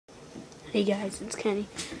Hey guys, it's Kenny.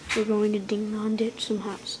 We're going to Ding Dong ditch some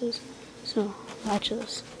houses. So, watch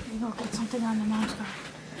this. You go get something on the mom's car.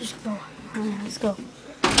 Just go. Alright, let's go.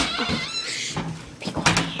 Shh. Be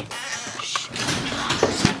quiet. Shh.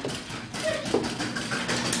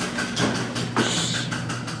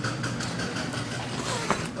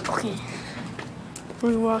 Okay.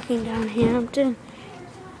 We're walking down Hampton.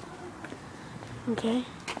 Okay.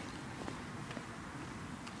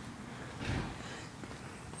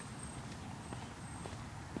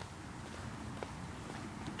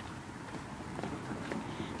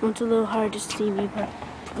 It's a little hard to see me, but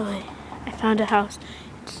I found a house.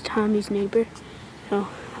 It's Tommy's neighbor. So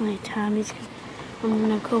I'm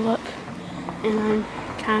gonna go up, and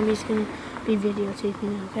Tommy's gonna be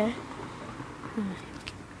videotaping, okay?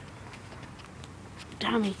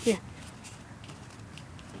 Tommy, here.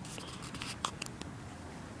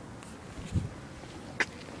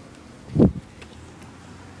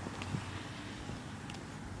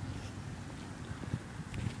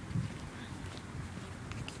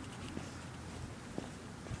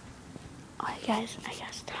 Alright guys, I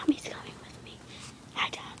guess Tommy's coming with me. Hi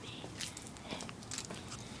Tommy.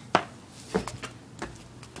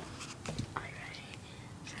 Are you ready?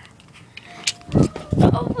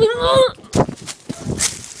 Oh,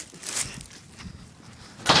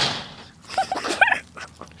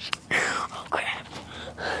 oh crap.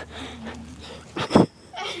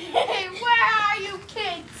 Hey, where are you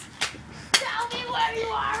kids? Tell me where you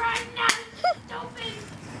are right now, stupid.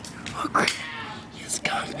 Oh crap. He has a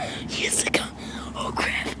gun. He has a gun. Oh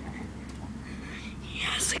crap. He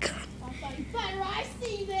has a gun. Better, I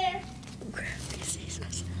see you there. Oh crap. He sees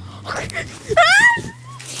us. Oh crap.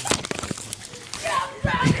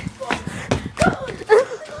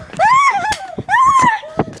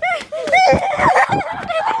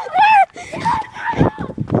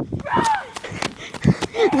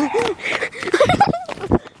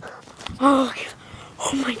 Oh,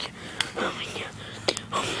 oh my god. Oh my god.